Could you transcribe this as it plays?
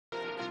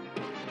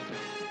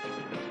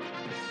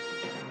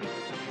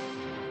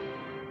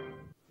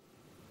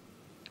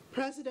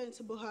President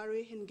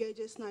Buhari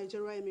engages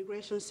Nigerian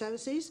immigration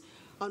services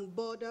on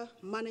border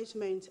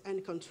management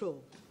and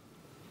control.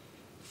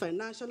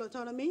 Financial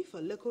autonomy for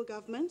local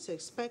governments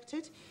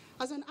expected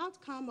as an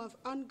outcome of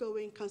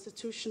ongoing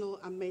constitutional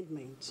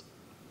amendment.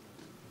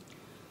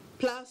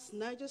 Plus,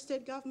 Niger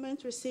State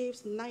government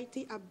receives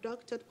 90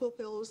 abducted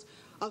pupils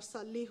of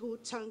Salihu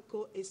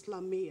Tanko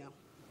Islamia.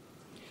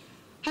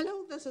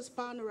 Hello, this is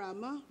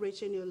Panorama,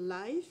 reaching you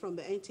live from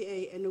the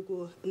NTA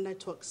Enugu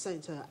Network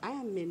Center. I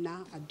am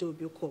Mina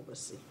Adobe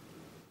Kobasi.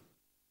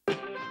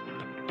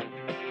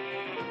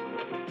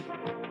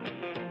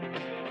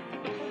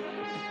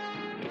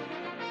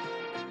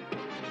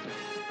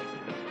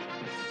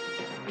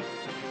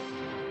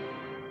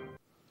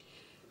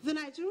 The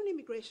Nigerian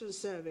Immigration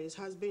Service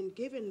has been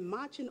given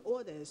marching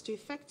orders to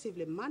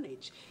effectively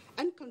manage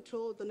and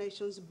control the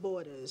nation's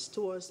borders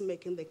towards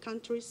making the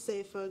country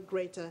safer,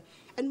 greater,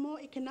 and more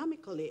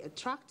economically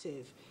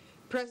attractive.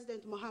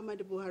 President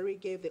Muhammadu Buhari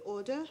gave the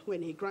order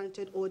when he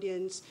granted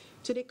audience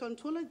to the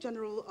Controller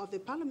General of the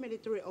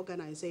Paramilitary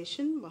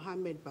Organization,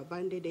 Mohammed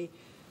Babandede.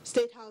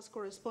 State House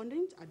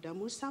correspondent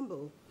Adamu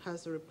Sambo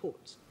has the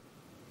report.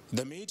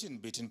 The meeting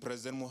between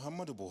President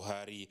Muhammadu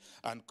Buhari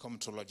and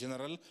Comptroller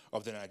General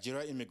of the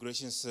Nigeria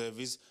Immigration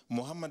Service,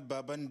 Mohammed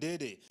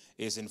Babandede,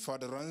 is in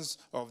furtherance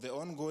of the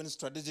ongoing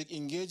strategic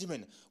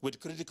engagement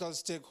with critical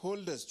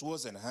stakeholders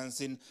towards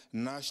enhancing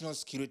national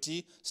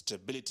security,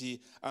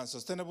 stability, and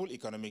sustainable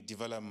economic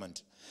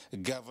development.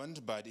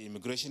 Governed by the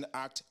Immigration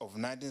Act of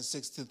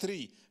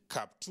 1963,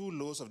 Cap 2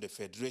 laws of the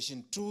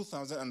Federation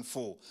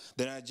 2004,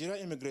 the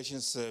Nigeria Immigration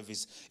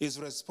Service is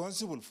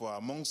responsible for,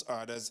 amongst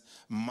others,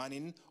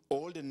 manning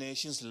all the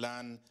nation's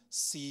land,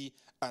 sea,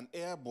 and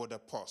air border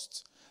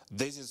posts.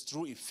 This is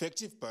through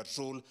effective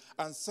patrol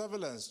and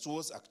surveillance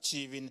towards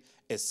achieving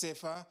a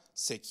safer,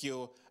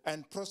 secure,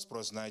 and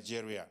prosperous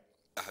Nigeria.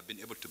 I have been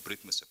able to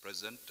brief Mr.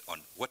 President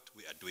on what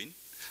we are doing,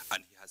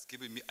 and he has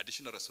given me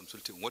additional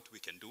responsibility on what we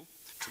can do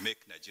to make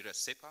Nigeria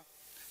safer,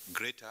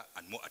 greater,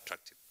 and more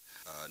attractive.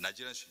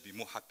 Nigerians should be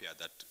more happier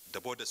that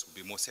the borders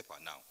will be more safer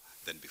now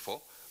than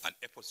before, and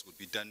efforts will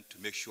be done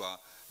to make sure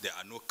there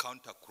are no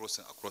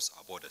counter-crossing across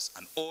our borders.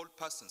 And all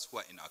persons who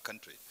are in our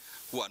country,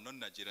 who are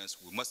non-Nigerians,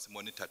 we must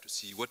monitor to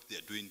see what they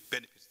are doing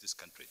benefits this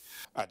country.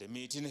 At a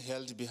meeting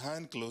held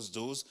behind closed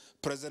doors,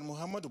 President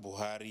Muhammadu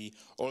Buhari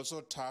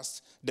also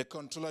tasked the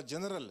Controller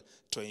General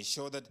to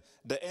ensure that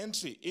the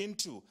entry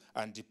into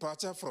and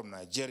departure from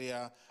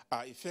Nigeria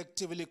are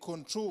effectively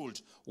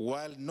controlled,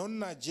 while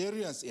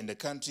non-Nigerians in the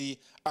country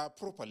are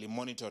properly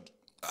monitored.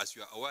 As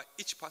you are aware,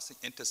 each person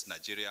enters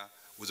Nigeria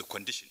with a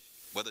condition,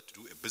 whether to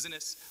do a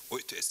business or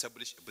to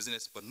establish a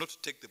business, but not to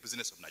take the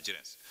business of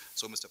Nigerians.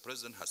 So Mr.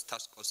 President has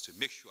tasked us to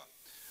make sure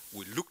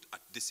we looked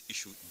at this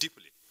issue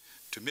deeply,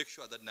 to make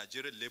sure that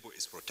Nigerian labor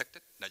is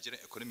protected,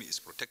 Nigerian economy is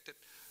protected,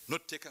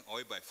 not taken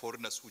away by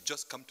foreigners who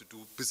just come to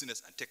do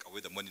business and take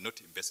away the money, not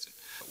to invest in.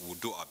 We will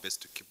do our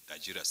best to keep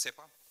Nigeria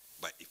safer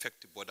by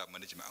effective border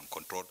management and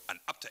control, and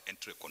after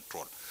entry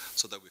control,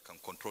 so that we can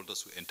control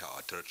those who enter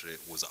our territory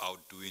without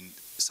doing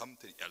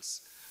something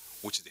else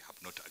which they have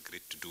not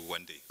agreed to do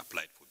when they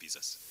applied for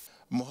visas.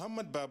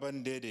 Mohammed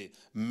Babandede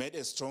made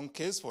a strong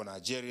case for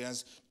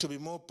Nigerians to be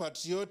more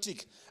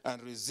patriotic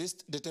and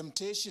resist the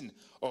temptation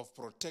of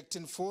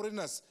protecting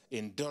foreigners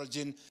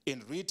indulging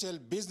in retail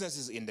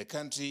businesses in the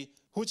country,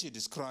 which he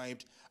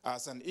described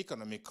as an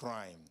economic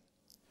crime.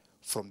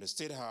 From the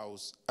State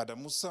House,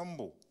 Adamu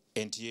Sambo,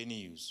 NTA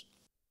News.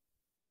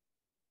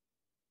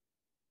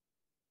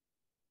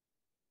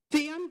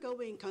 The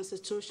ongoing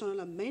constitutional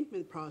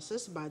amendment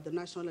process by the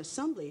National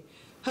Assembly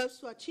hopes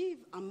to achieve,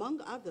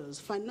 among others,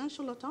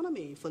 financial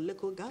autonomy for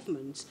local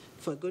governments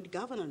for good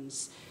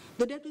governance.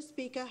 The Deputy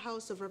Speaker,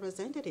 House of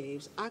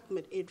Representatives,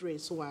 Ahmed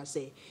Idris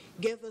Wase,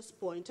 gave this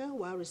pointer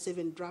while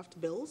receiving draft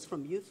bills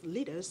from youth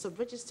leaders of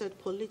registered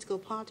political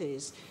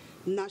parties.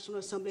 National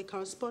Assembly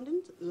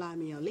correspondent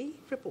Lami Ali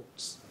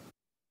reports.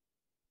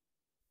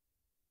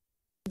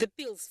 The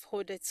bills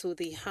forwarded to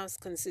the House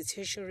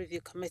Constitutional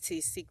Review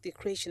Committee seek the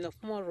creation of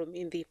more room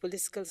in the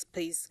political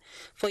space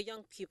for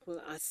young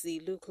people at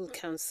the local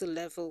council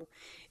level.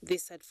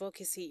 This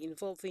advocacy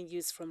involving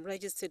youth from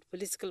registered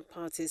political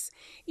parties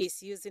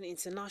is using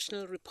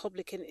International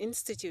Republican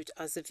Institute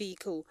as a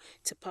vehicle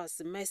to pass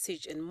the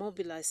message and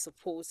mobilize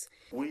support.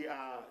 We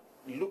are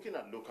looking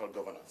at local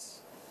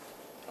governance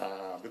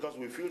because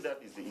we feel that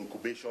is the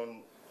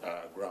incubation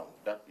ground.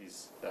 That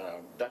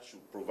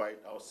should provide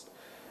us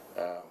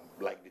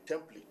like the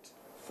template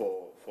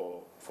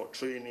for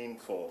training,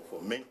 for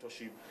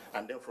mentorship,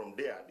 and then from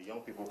there the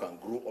young people can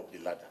grow up the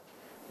ladder.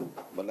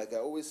 But like I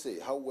always say,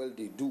 how well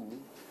they do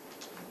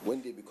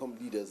when they become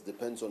leaders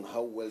depends on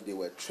how well they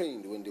were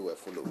trained when they were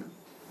followed.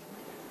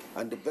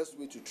 And the best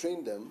way to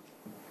train them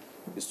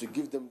is to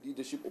give them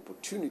leadership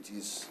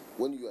opportunities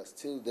when you are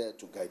still there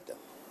to guide them.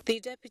 The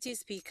Deputy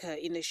Speaker,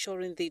 in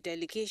assuring the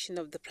delegation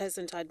of the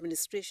present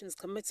administration's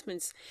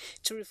commitments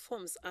to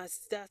reforms at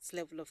that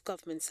level of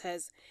government,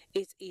 says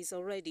it is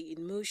already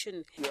in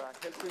motion. You are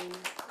helping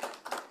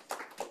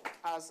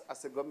us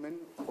as a government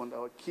on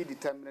our key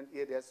determinant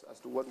areas as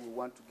to what we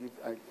want to give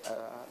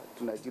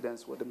to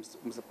Nigerians, what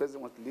Mr.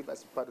 President wants to leave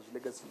as part of his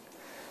legacy.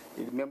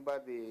 You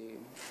remember the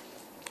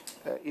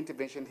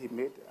intervention he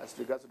made as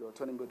regards to the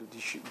autonomy of the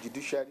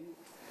judiciary,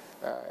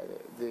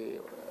 the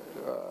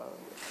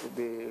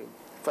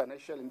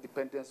financial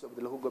independence of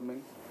the local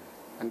government,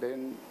 and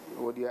then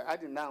what you are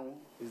adding now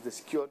is the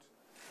secured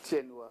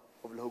tenure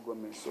of local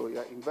government. So you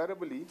are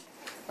invariably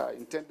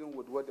intending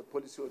with what the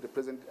policy of the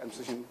present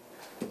administration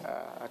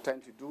are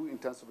trying to do in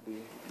terms of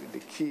the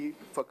key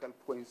focal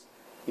points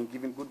in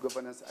giving good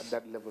governance at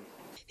that level.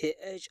 He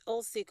urged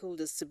all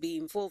stakeholders to be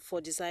involved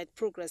for desired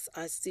progress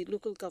as the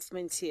local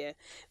government here,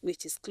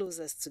 which is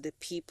closest to the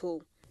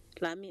people.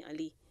 Lami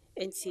Ali,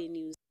 NTA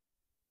News.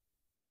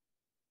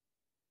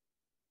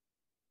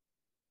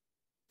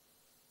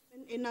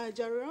 In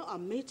Nigeria are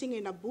meeting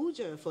in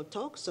Abuja for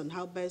talks on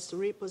how best to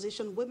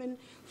reposition women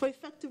for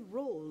effective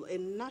role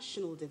in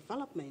national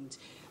development.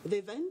 The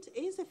event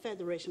is the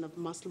Federation of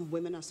Muslim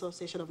Women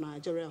Association of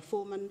Nigeria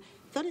Foreman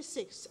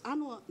 36th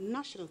Annual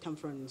National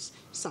Conference.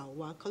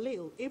 Salwa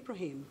Khalil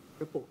Ibrahim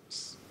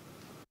reports.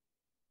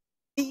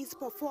 This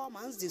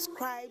performance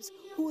describes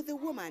who the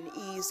woman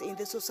is in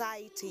the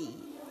society.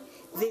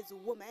 These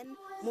women,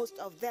 most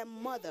of them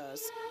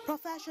mothers,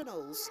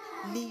 professionals,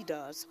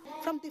 leaders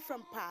from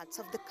different parts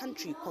of the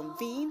country,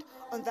 convened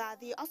under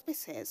the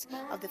auspices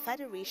of the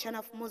Federation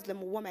of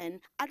Muslim Women,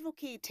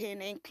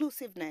 advocating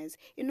inclusiveness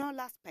in all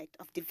aspects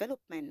of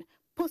development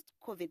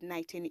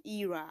post-COVID-19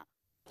 era.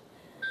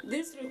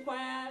 This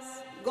requires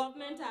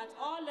government at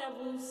all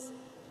levels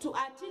to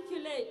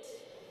articulate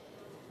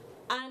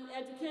an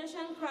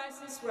education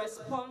crisis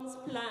response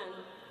plan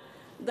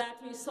that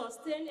will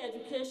sustain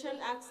education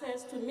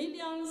access to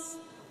millions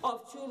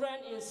of children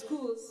in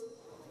schools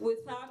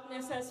without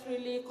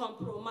necessarily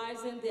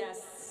compromising their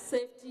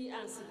safety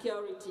and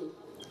security.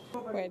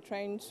 We're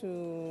trying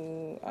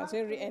to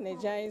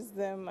re-energize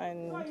them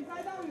and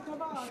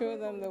show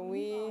them the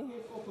way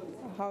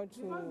how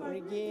to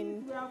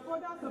regain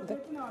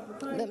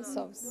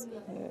themselves.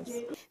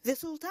 Yes. The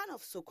Sultan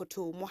of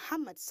Sokoto,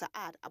 Muhammad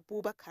Saad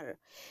Abubakar,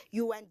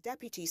 UN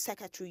Deputy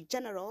Secretary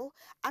General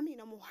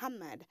Amina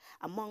Muhammad,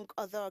 among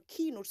other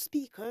keynote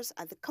speakers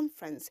at the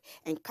conference,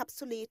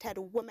 encapsulated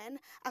women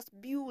as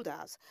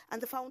builders and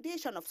the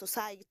foundation of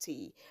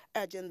society,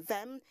 urging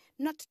them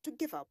not to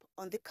give up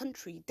on the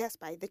country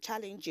despite the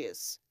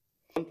challenges.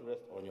 Don't rest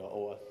on your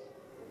oars.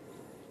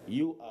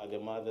 You are the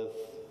mothers.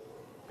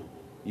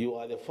 You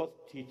are the first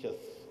teachers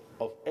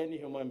of any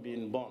human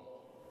being born.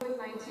 The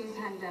COVID-19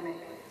 pandemic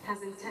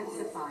has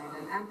intensified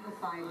and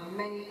amplified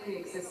many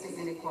pre-existing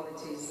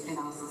inequalities in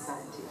our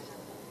society.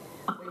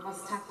 We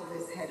must tackle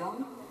this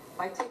head-on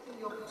by taking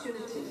the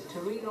opportunity to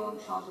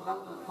relaunch our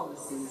development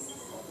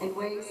policies in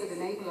ways that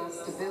enable us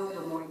to build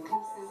a more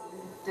inclusive,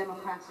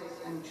 democratic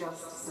and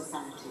just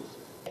society.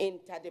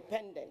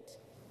 Interdependent,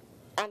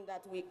 and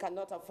that we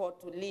cannot afford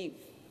to leave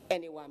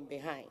anyone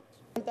behind.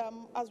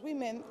 And, as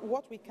women,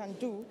 what we can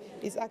do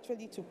is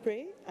actually to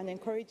pray and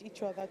encourage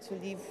each other to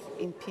live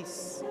in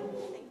peace.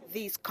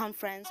 This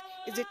conference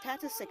is the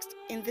 36th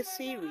in the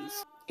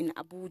series. In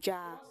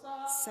Abuja,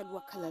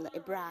 Salwa Khalil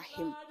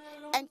Ibrahim,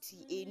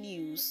 NTA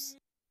News.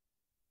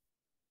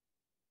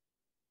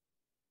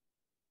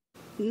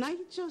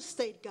 Niger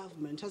state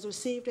government has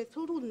received a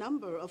total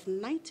number of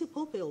 90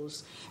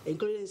 pupils,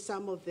 including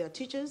some of their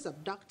teachers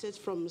abducted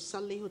from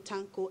Salihu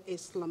Tanko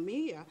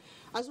Islamia,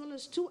 as well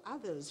as 2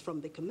 others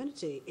from the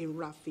community in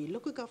Rafi,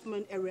 local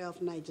government area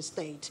of Niger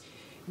State.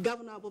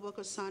 Governor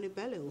Abubakar Sani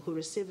Bello, who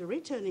received the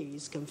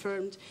returnees,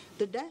 confirmed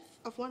the death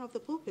of one of the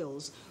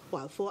pupils,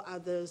 while 4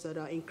 others that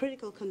are in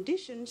critical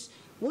conditions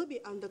will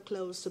be under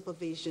close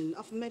supervision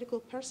of medical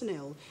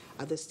personnel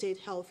at the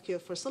state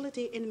healthcare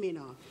facility in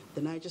Mina,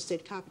 the Niger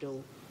State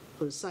capital.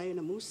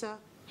 Hussaina Musa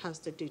has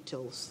the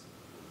details.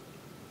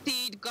 The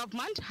state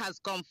government has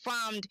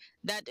confirmed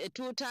that a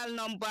total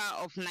number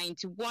of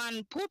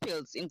 91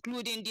 pupils,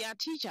 including their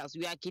teachers,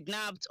 were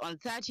kidnapped on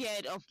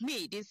 30th of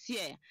May this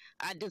year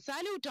at the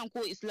Salihu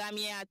Tanko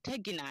Islamia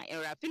Tegina in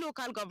Rafi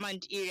local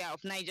government area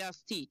of Niger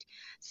State.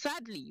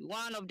 Sadly,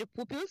 one of the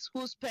pupils,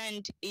 who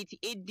spent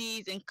 88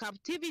 days in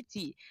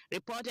captivity,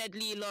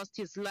 reportedly lost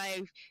his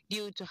life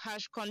due to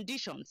harsh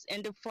conditions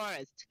in the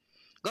forest.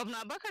 Governor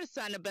Abubakar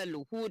Sani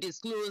Bello, who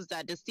disclosed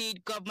that the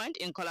state government,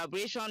 in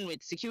collaboration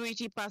with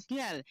security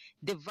personnel,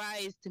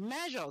 devised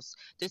measures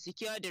to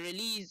secure the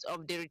release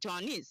of the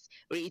returnees,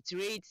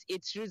 reiterates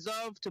its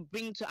resolve to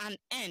bring to an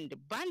end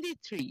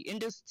banditry in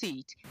the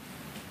state.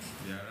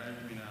 They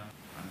arrived in Mina,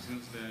 and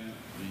since then,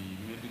 the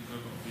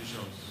medical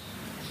officials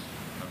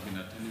have been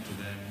attending to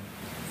them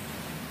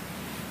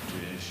to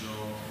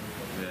ensure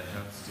their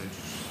health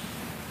status.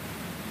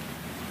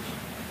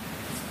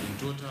 In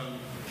total,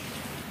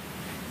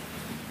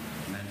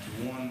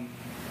 91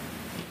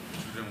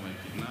 children were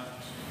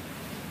kidnapped,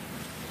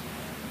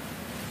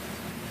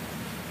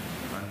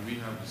 and we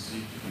have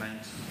received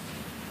 90.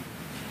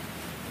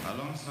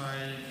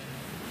 Alongside,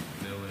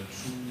 there were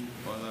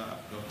 2 other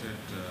abducted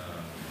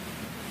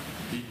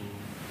people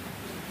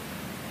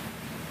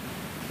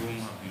whom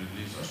have been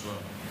released as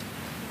well.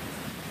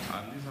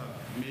 this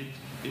has made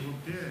even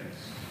parents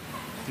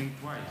think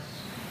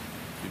twice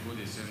before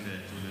they send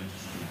their children to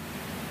school.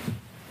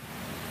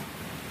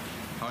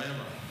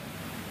 However,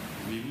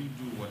 we will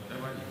do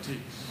whatever it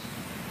takes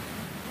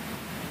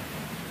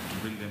to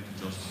bring them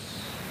to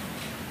justice.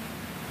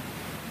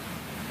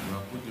 We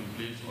have put in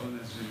place all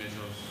necessary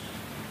measures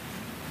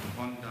to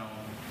hunt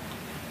down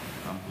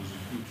and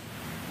prosecute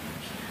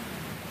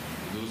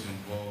those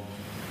involved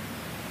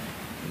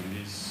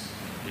in this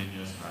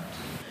heinous act.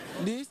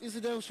 This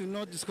incident should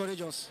not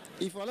discourage us.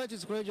 If Allah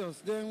discourage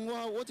us, then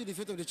what is the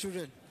fate of the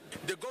children?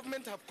 The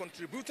government have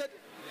contributed,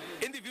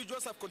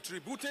 individuals have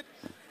contributed,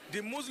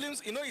 the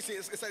Muslims, you know, it's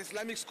an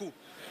Islamic school.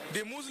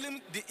 The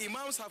Muslims, the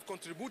imams have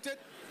contributed,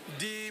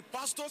 the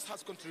pastors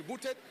has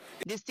contributed.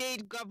 The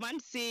state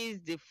government says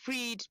the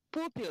freed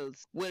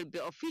pupils will be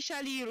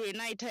officially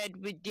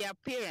reunited with their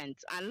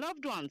parents and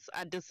loved ones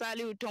at the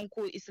Saliu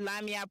Tonko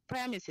Islamia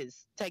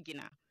premises,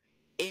 Tagina.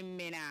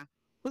 Emena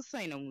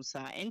Hussaina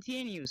Musa,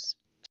 NTA News.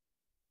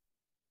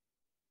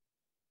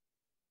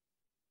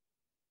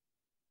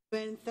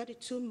 When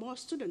 32 more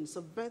students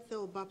of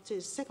Bethel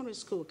Baptist Secondary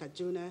School,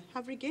 Kaduna,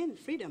 have regained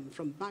freedom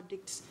from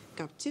bandits'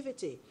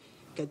 captivity.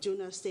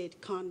 Kaduna State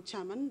Con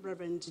Chairman,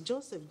 Reverend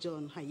Joseph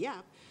John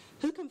Hayab,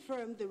 who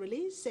confirmed the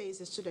release, says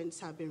the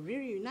students have been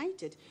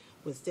reunited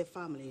with their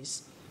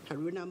families.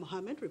 Haruna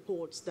Mohammed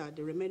reports that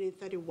the remaining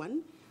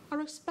 31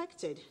 are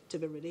expected to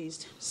be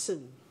released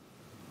soon.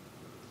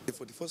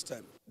 For the first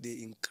time, they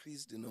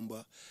increased the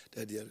number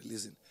that they are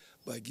releasing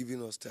by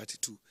giving us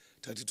 32.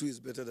 32 is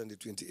better than the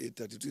 28,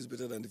 32 is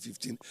better than the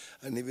 15,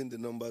 and even the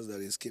numbers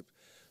that escape.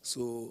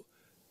 So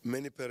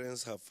many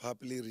parents have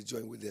happily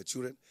rejoined with their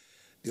children.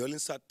 The only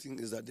sad thing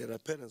is that there are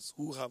parents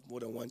who have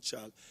more than one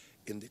child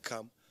in the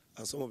camp,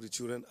 and some of the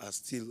children are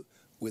still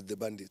with the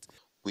bandits.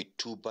 With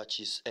 2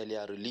 batches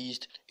earlier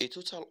released, a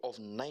total of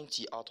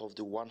 90 out of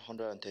the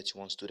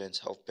 131 students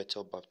of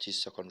Bethel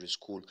Baptist Secondary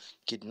School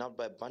kidnapped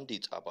by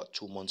bandits about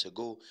 2 months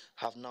ago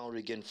have now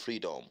regained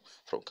freedom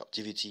from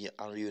captivity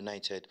and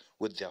reunited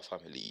with their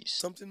families.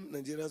 Something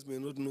Nigerians may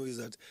not know is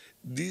that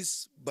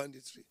this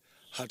banditry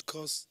had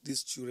cost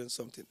these children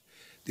something.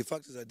 The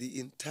fact is that the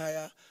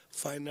entire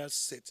final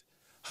set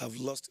have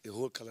lost a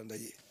whole calendar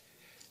year.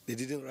 They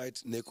didn't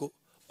write NECO,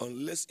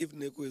 unless if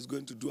NECO is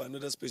going to do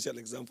another special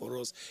exam for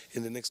us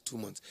in the next 2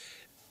 months.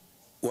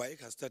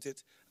 WAEC has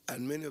started,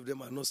 and many of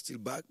them are not still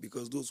back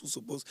because those who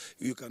suppose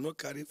you cannot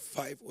carry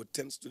 5 or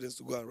 10 students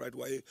to go and write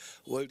WAEC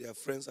while their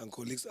friends and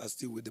colleagues are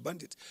still with the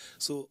bandit.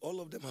 So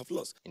all of them have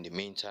lost. In the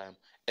meantime,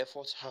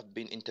 efforts have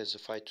been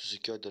intensified to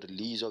secure the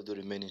release of the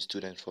remaining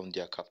students from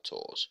their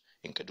captors.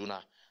 In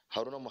Kaduna,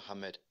 Haruna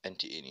Mohammed,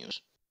 NTA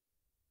News.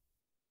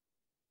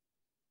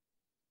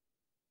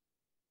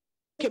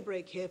 A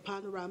break here.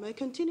 Panorama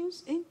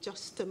continues in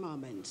just a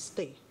moment.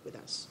 Stay with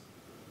us.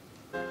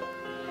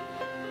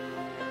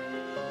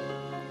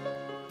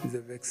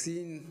 The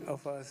vaccine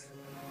offers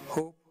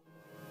hope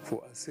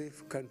for a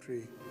safe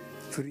country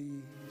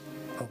free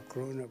of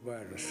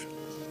coronavirus.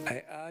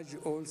 I urge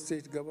all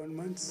state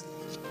governments,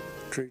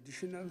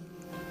 traditional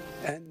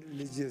and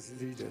religious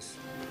leaders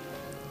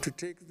to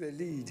take the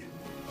lead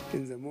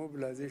in the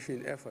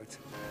mobilization effort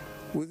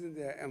within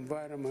their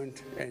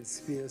environment and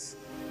spheres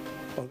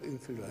of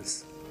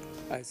influence.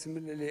 I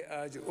similarly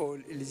urge all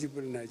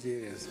eligible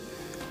Nigerians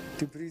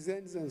to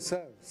present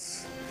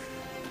themselves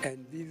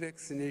and be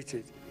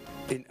vaccinated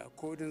in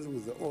accordance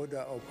with the order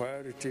of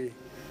priority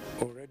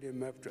already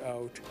mapped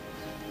out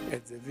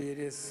at the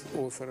various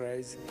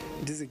authorized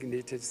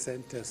designated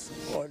centers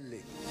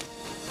only.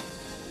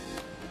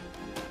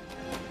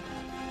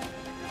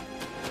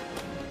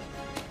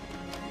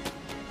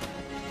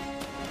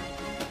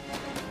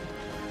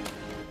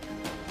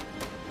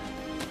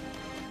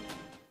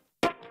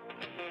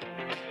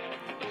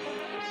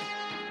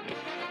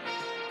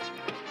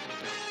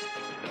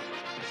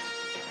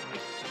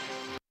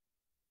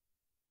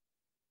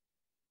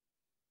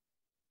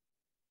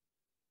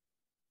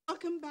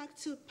 Welcome back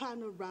to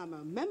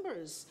Panorama.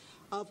 Members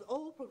of the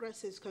All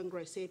Progressives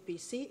Congress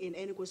APC in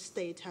Enugu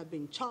State have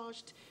been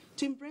charged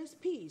to embrace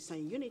peace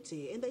and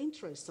unity in the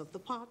interests of the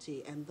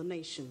party and the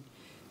nation.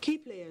 Key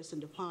players in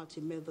the party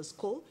made this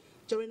call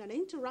during an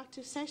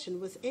interactive session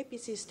with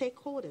APC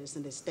stakeholders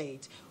in the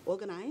state,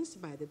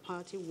 organized by the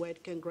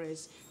party-wide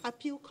Congress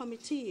Appeal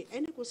Committee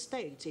Enugu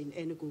State in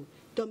Enugu.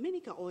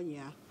 Dominica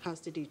Onya has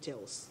the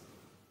details.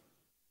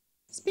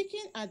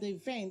 Speaking at the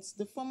event,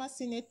 the former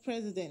Senate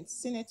President,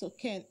 Senator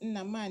Ken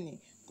Nnamani,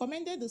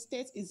 commended the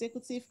State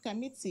Executive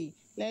Committee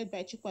led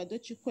by Chikwado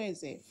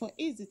Chukwueze for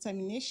its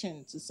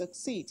determination to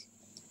succeed.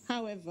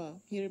 However,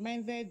 he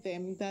reminded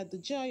them that the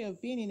joy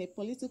of being in a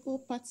political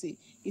party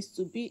is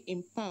to be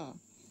in power.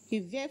 He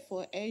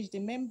therefore urged the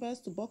members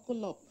to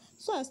buckle up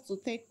so as to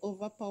take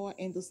over power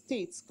in the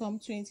state come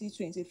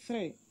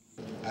 2023.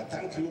 I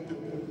thank you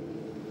people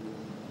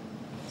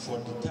for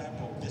the type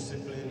of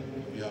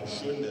discipline you have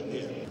shown them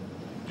here.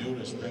 Due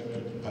respect to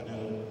the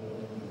panel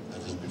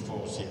that is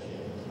before us here.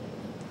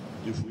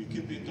 If we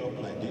keep it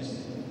up like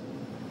this,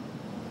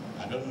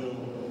 I don't know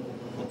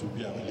what will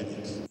be our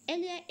limits.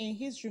 Earlier In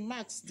his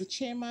remarks, the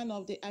chairman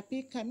of the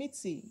appeal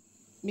committee,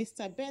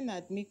 Mr.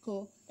 Bernard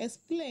Miko,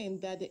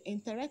 explained that the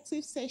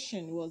interactive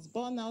session was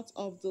born out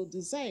of the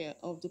desire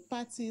of the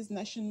party's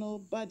national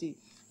body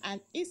and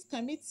its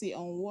Committee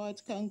on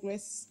World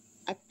Congress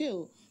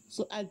appeal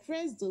to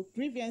address the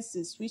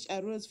grievances which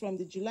arose from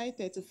the July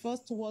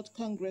 31st World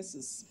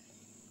Congresses.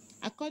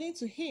 According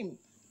to him,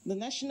 the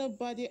national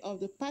body of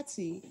the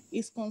party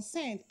is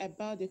concerned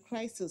about the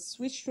crisis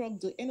which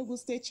struck the Enugu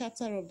State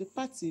Charter of the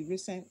party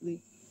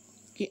recently.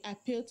 He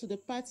appealed to the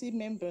party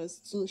members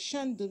to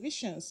shun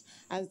divisions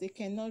as they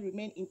cannot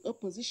remain in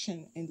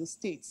opposition in the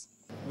state.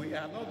 We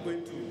are not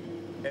going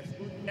to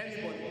exclude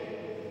anybody.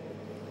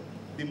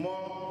 The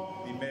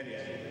more, the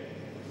merrier.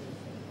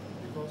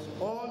 Because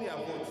all their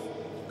votes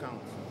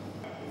count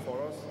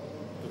for us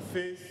to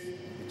face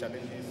the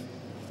challenges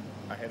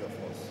ahead of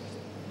us.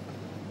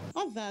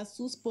 Others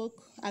who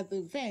spoke at the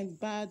event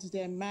bared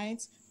their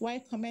minds while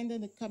commending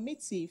the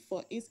committee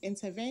for its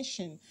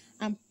intervention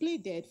and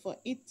pleaded for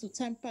it to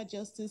temper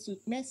justice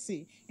with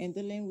mercy in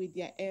dealing with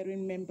their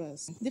erring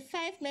members. The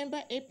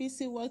 5-member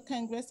APC World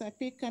Congress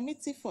Appeal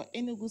Committee for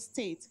Enugu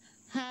State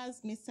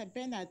has Mr.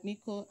 Bernard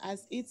Miko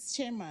as its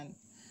chairman.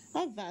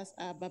 Others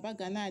are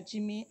Babagana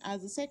Jimmy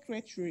as the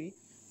secretary,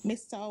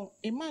 Mr.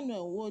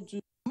 Emmanuel Wodu,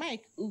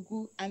 Mike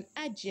Ugu, and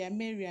Ajia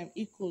Miriam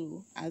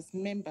Ikulu as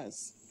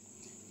members.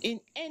 In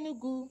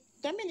Enugu,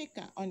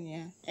 Dominica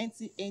Onya,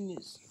 NTA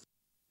News.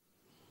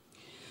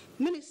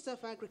 Minister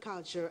of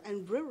Agriculture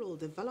and Rural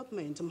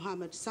Development,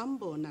 Mohammed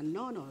Sambo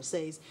Nanono,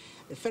 says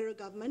the federal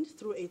government,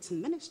 through its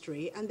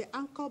ministry and the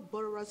Anchor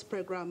Borrowers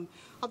Program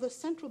of the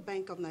Central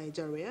Bank of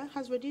Nigeria,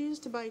 has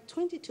reduced by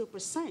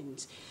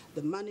 22%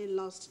 the money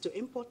lost to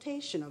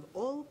importation of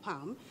oil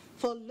palm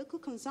for local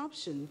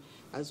consumption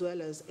as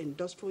well as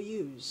industrial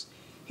use.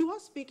 He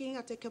was speaking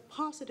at a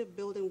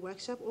capacity-building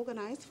workshop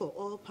organized for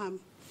oil palm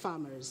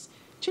farmers.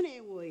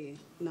 Chinewoye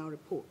now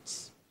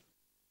reports.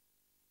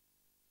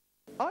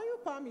 Oil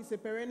palm is a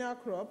perennial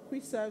crop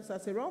which serves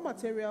as a raw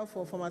material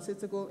for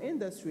pharmaceutical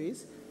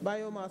industries,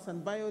 biomass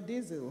and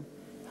biodiesel.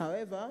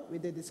 However,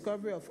 with the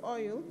discovery of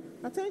oil,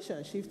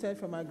 attention shifted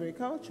from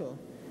agriculture.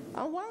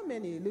 And while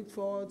many looked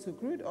forward to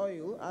crude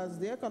oil as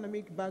the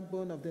economic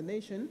backbone of the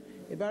nation,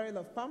 a barrel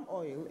of palm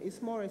oil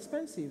is more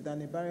expensive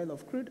than a barrel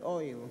of crude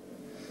oil.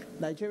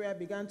 Nigeria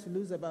began to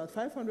lose about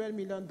 $500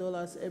 million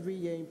every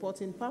year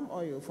importing palm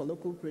oil for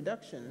local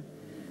production.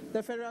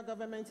 The federal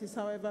government is,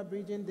 however,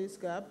 bridging this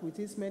gap with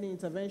its many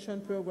intervention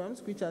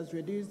programs, which has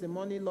reduced the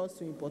money lost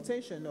to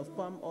importation of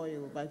palm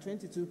oil by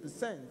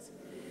 22%.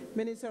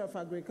 Minister of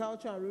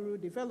Agriculture and Rural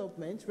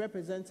Development,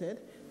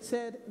 represented,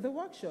 said the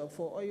workshop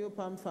for oil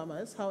palm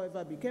farmers,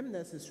 however, became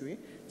necessary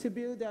to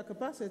build their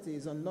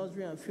capacities on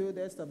nursery and field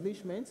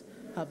establishment,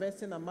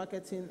 harvesting and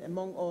marketing,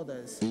 among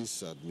others.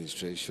 This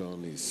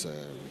administration is,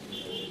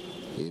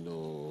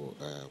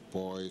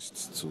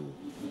 poised to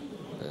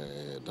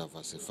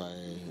diversify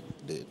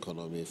the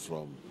economy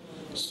from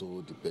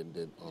so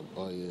dependent on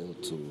oil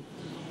to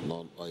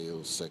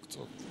non-oil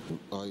sector.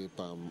 Oil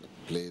palm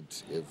played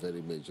a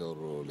very major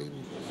role in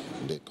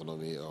the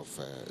economy of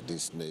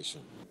this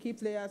nation. Key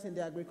players in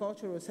the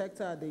agricultural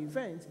sector at the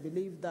event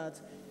believe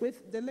that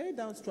with the laid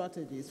down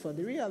strategies for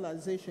the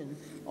realization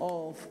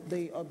of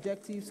the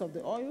objectives of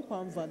the oil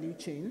palm value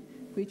chain,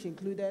 which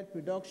included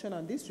production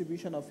and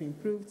distribution of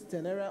improved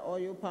Tenera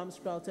oil palm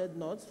sprouted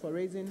nuts for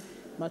raising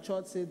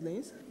matured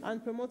seedlings,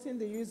 and promoting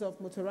the use of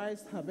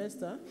motorized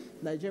harvester,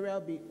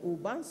 Nigeria will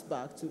bounce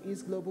back to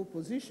its global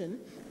position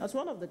as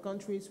one of the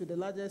countries with the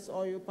largest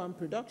oil palm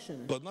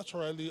production. But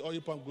naturally,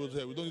 oil palm grows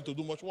here. We don't need to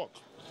do much work.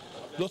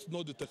 Just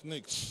know the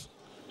techniques,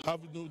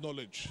 have new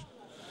knowledge.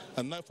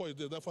 And therefore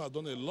has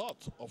done a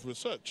lot of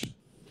research.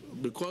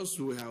 Because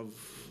we have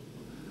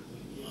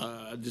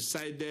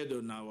decided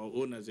on our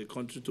own as a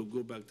country to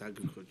go back to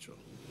agriculture.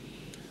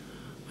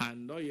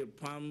 And oil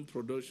palm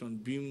production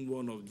being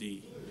one of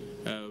the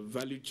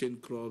value chain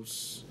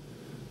crops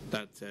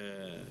that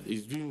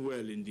is doing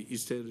well in the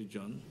eastern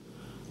region,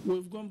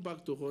 we've gone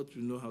back to what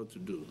we know how to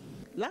do.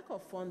 Lack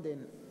of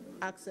funding,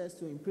 access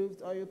to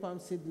improved oil palm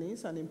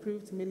seedlings and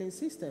improved milling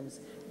systems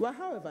were,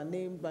 however,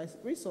 named by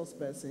resource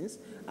persons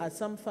as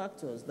some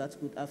factors that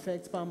could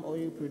affect palm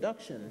oil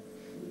production.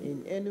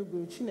 In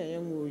Enugu,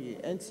 Chineyenwoye,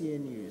 NTA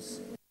News.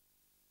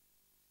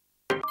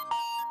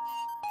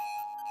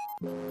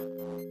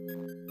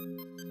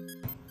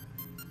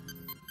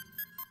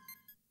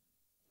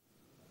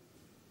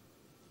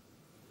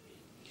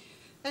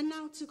 And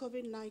now to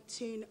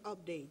COVID-19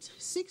 update.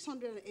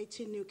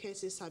 680 new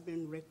cases have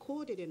been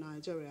recorded in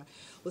Nigeria,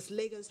 with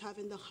Lagos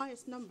having the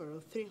highest number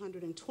of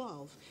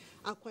 312,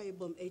 Akwa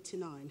Ibom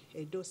 89,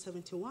 Edo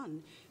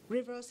 71,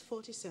 Rivers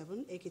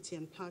 47, Ekiti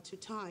and Plateau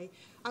tie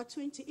at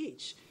 20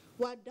 each,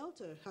 while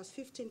Delta has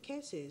 15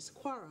 cases,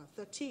 Kwara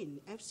 13,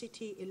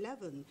 FCT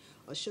 11,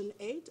 Osun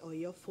 8,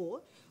 Oyo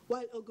 4,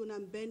 while Ogun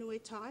and Benue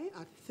tie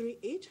at 3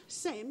 each,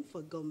 same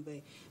for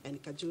Gombe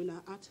and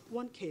Kaduna at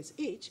 1 case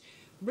each,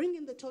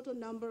 bringing the total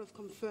number of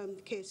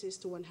confirmed cases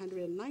to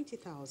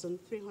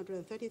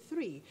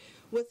 190,333,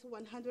 with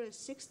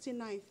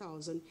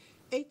 169,8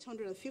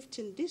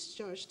 815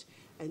 discharged,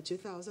 and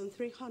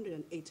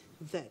 2,308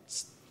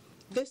 deaths.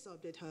 This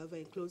update, however,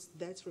 includes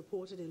deaths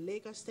reported in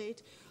Lagos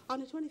State on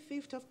the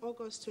 25th of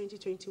August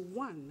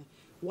 2021,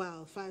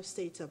 while 5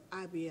 states of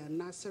Abuja,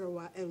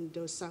 Nasarawa,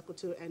 Edo,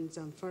 Sokoto, and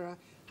Zamfara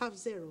have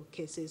 0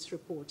 cases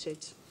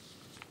reported.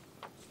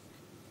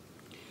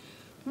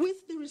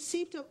 With the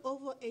receipt of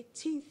over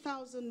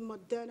 18,000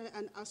 Moderna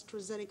and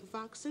AstraZeneca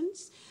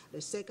vaccines,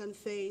 the second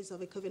phase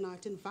of the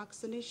COVID-19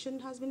 vaccination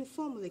has been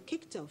formally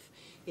kicked off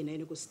in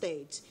Enugu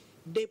State.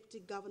 Deputy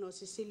Governor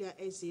Cecilia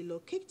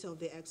Ezilo kicked off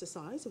the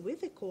exercise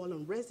with a call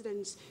on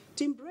residents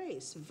to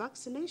embrace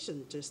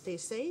vaccination to stay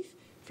safe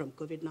from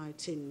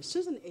COVID-19.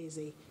 Susan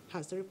Eze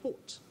has the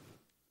report.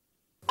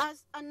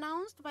 As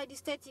announced by the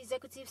State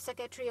Executive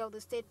Secretary of the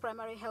State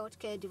Primary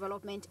Healthcare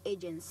Development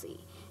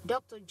Agency,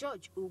 Dr.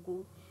 George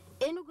Ugu,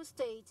 Enugu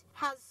State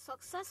has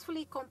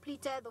successfully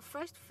completed the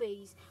first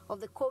phase of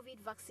the COVID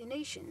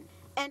vaccination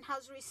and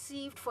has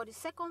received for the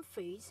second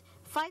phase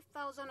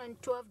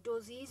 5,012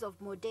 doses of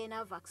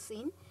Moderna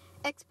vaccine,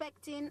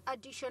 expecting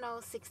additional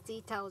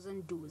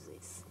 60,000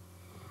 doses.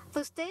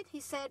 The state, he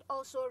said,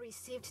 also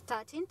received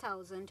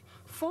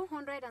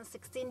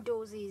 13,416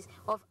 doses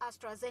of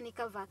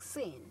AstraZeneca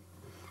vaccine,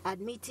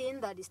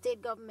 admitting that the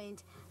state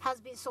government has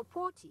been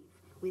supportive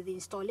with the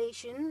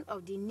installation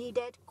of the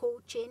needed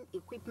cold chain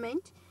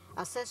equipment,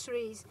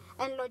 accessories,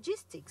 and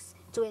logistics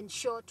to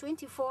ensure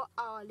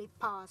 24-hourly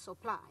power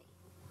supply.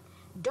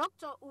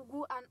 Dr.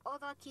 Ugu and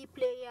other key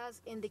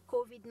players in the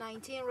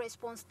COVID-19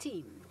 response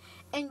team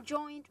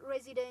enjoined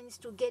residents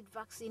to get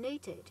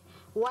vaccinated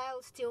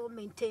while still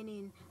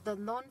maintaining the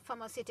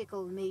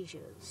non-pharmaceutical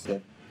measures.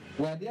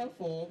 We are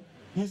therefore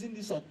using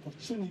this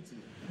opportunity,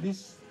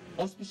 this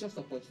auspicious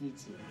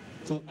opportunity,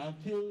 to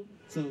appeal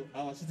to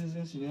our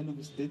citizens in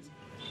Enugu State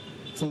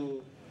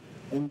to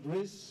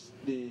embrace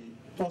the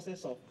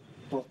process of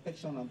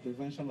protection and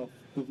prevention of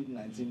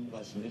COVID-19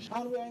 vaccination.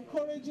 And we are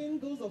encouraging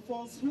those of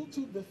us who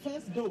took the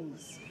first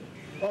dose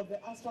of the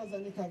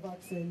AstraZeneca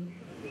vaccine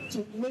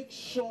to make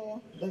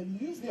sure that you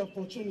use the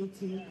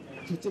opportunity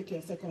to take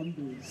your second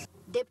dose.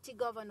 Deputy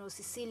Governor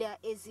Cecilia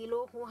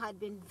Ezilo, who had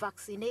been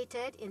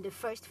vaccinated in the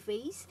first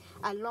phase,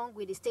 along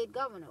with the state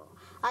governor,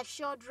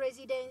 assured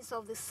residents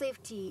of the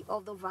safety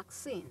of the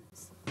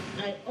vaccines.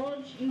 I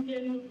urge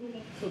Indian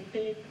Enugu to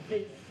take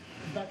this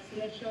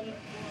vaccination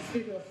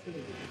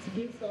seriously. It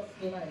gives us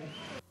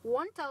life.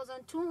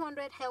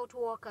 1,200 health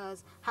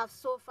workers have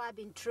so far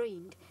been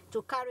trained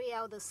to carry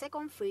out the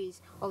second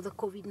phase of the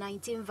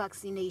COVID-19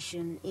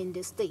 vaccination in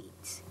the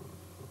state.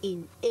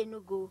 In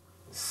Enugu,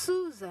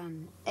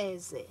 Susan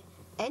Eze,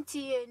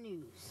 NTA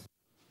News.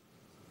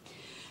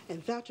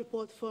 And that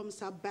report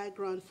forms our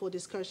background for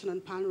discussion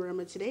on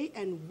Panorama today.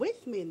 And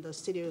with me in the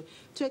studio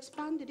to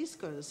expand the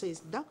discourse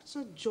is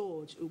Dr.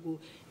 George Ugu,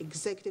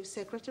 Executive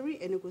Secretary,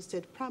 Enugu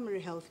State Primary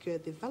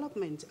Healthcare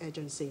Development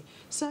Agency.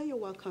 Sir, you're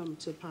welcome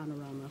to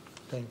Panorama.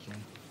 Thank you.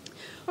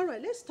 All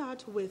right, let's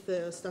start with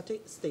the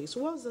statistics.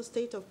 What's the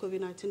state of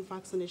COVID-19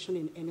 vaccination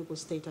in Enugu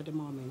State at the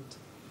moment?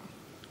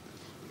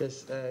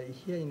 Yes,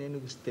 here in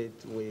Enugu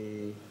State,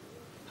 we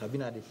have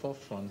been at the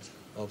forefront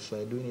of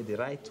doing it the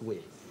right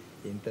way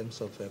in terms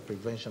of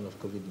prevention of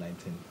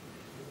COVID-19.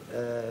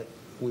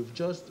 We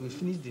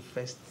finished the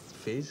first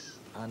phase,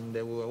 and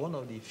we were one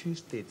of the few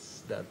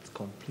states that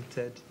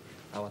completed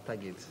our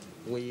target.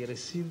 We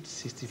received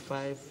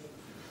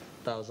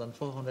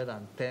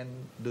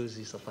 65,410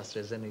 doses of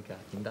AstraZeneca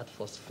in that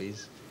first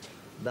phase.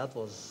 That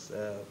was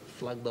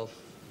flagged off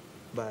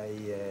by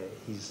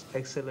His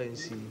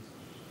Excellency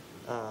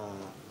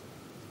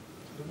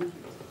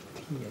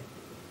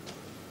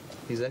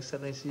His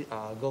Excellency,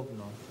 our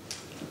governor,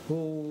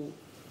 who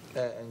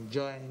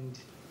enjoined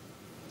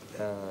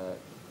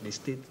the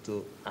state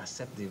to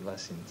accept the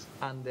vaccines.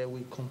 And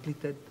we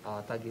completed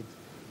our target,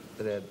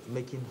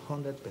 making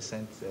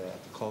 100%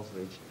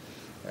 coverage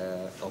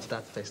of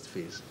that first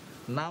phase.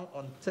 Now,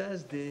 on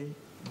Thursday,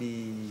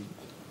 the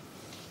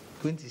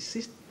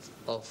 26th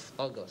of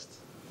August,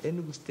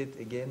 Enugu State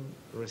again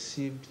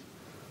received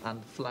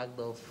and flagged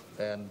off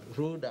and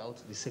rolled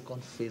out the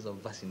second phase of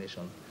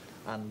vaccination.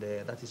 And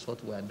that is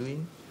what we are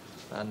doing.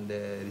 And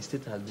the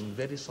state has been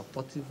very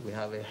supportive. We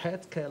have a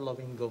healthcare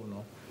loving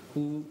governor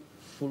who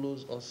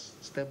follows us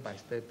step by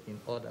step in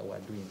all that we're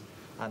doing.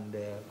 And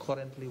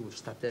currently we've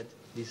started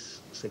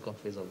this second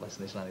phase of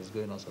vaccination and it's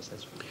going on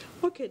successfully.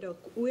 Okay, Doc,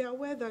 we are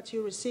aware that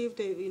you received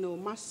a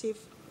massive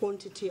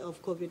quantity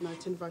of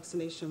COVID-19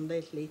 vaccination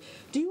lately.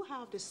 Do you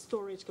have the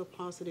storage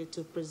capacity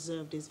to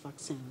preserve these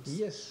vaccines?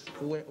 Yes,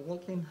 we're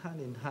working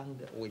hand in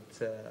hand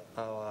with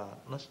our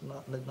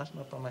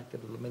National Primary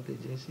Development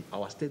Agency,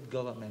 our state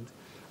government,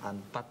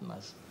 and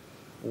partners.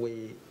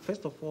 We,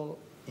 first of all,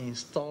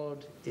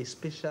 installed a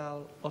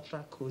special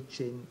ultra-cold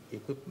chain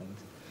equipment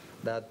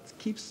that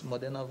keeps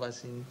Moderna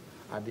vaccine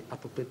at the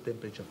appropriate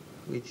temperature,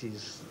 which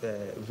is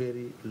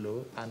very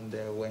low, and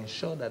we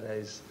ensure that there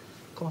is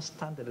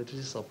constant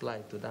electricity supply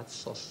to that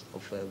source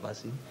of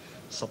vaccine,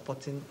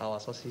 supporting our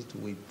sources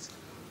with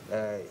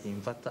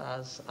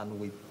inverters and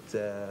with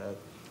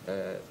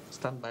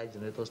standby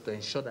generators to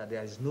ensure that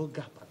there is no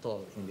gap at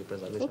all in the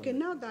preservation. Okay,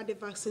 now that the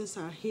vaccines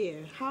are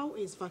here, how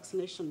is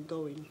vaccination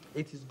going?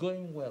 It is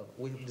going well.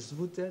 We've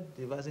distributed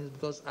the vaccines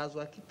because as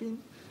we're keeping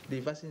the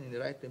vaccine in the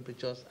right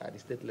temperatures at the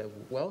state level,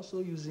 we're also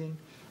using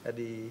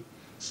the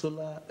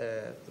solar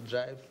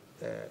drive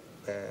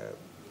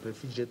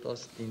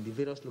refrigerators in the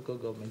various local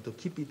governments to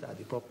keep it at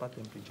the proper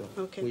temperature.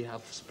 Okay. We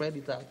have spread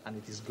it out and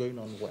it is going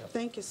on well.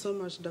 Thank you so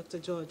much, Dr.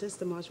 George. This is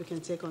the most we can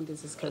take on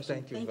this discussion.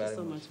 Thank you very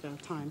so much for your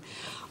time.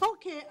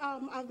 Okay,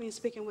 I've been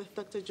speaking with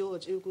Dr.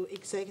 George Ugu,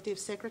 Executive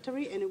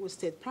Secretary, Enugu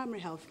State Primary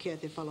Healthcare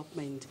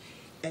Development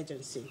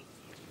Agency.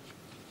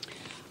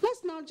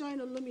 Let's now join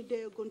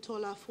Olumide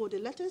Oguntola for the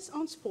latest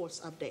on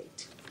sports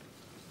update.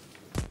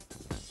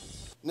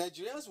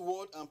 Nigeria's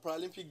World and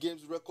Paralympic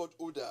Games record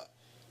holder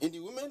in the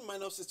women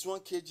minus 61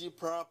 kg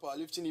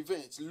para-powerlifting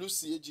event,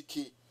 Lucy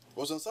Ejike,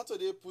 was on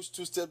Saturday pushed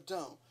 2 steps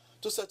down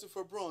to settle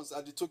for bronze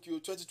at the Tokyo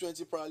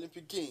 2020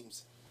 Paralympic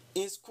Games.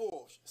 In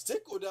squash,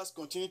 stakeholders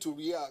continue to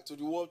react to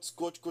the World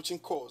Squash Coaching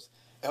course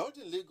held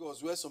in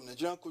Lagos, where some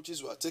Nigerian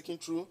coaches were taking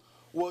through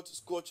World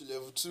Squash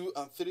Level 2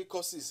 and 3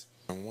 courses.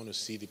 I want to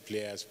see the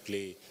players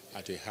play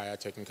at a higher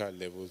technical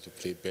level to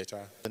play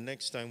better. The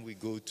next time we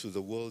go to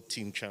the World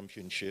Team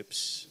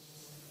Championships,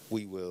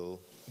 we will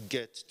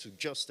get to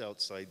just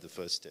outside the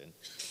first 10.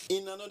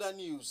 In another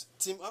news,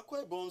 Team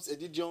Akwa Ibom's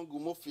Edidion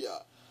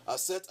Gumofia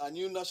has set a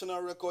new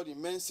national record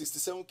in men's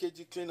 67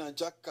 kg clean and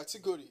jack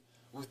category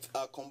with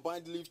a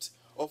combined lift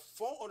of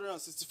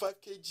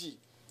 465 kg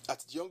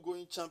at the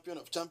ongoing Champion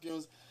of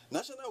Champions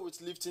National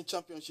Weightlifting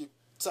Championship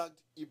tagged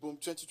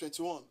Ibom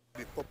 2021.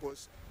 The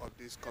purpose of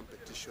this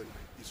competition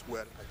is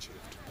well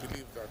achieved. I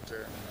believe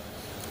that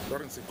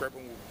Lawrence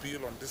Ikwebon will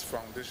build on this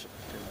foundation.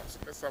 So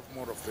let's have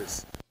more of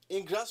this.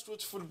 In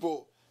grassroots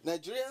football,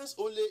 Nigeria's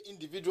only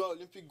individual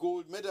Olympic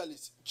gold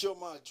medalist,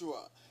 Chioma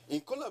Ajua,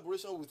 in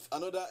collaboration with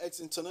another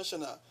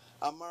ex-international,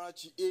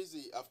 Amarachi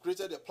Eze, have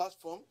created a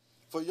platform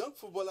for young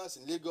footballers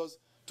in Lagos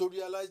to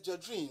realize their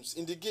dreams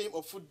in the game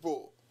of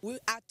football. We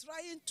are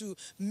trying to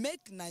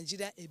make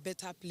Nigeria a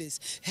better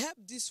place. Help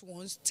these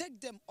ones,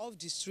 take them off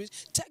the street,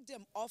 take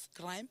them off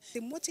crime.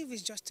 The motive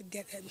is just to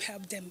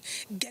help them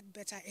get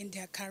better in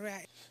their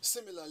career.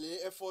 Similarly,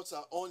 efforts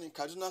are on in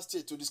Kaduna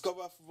State to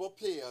discover football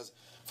players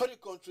for the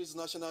country's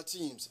national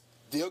teams.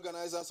 The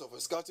organizers of a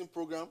scouting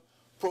program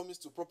promise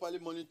to properly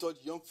monitor the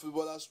young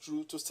footballers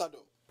through to stardom.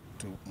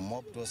 To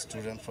mop those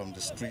children from the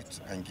street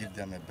and give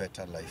them a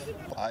better life.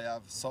 I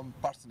have some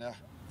partner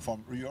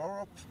from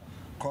Europe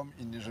come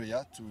in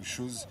Nigeria to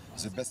choose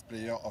the best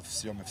player of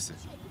Siom FC.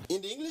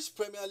 In the English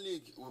Premier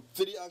League,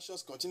 3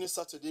 actions continue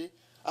Saturday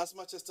as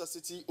Manchester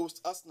City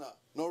host Arsenal.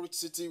 Norwich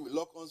City will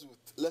lock arms with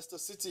Leicester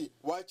City,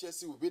 while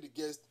Chelsea will be the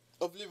guest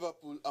of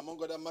Liverpool,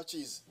 among other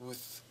matches.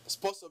 With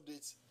sports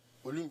updates,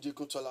 Olumide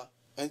Oguntola,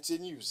 NTA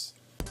News.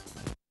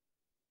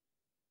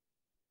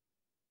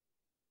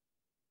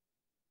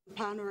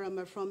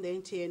 Panorama from the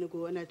NTA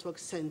Enugu Network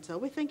Center.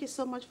 We thank you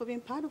so much for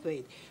being part of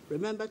it.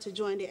 Remember to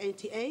join the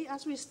NTA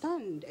as we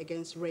stand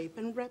against rape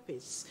and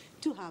rapists.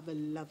 To have a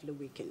lovely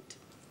weekend.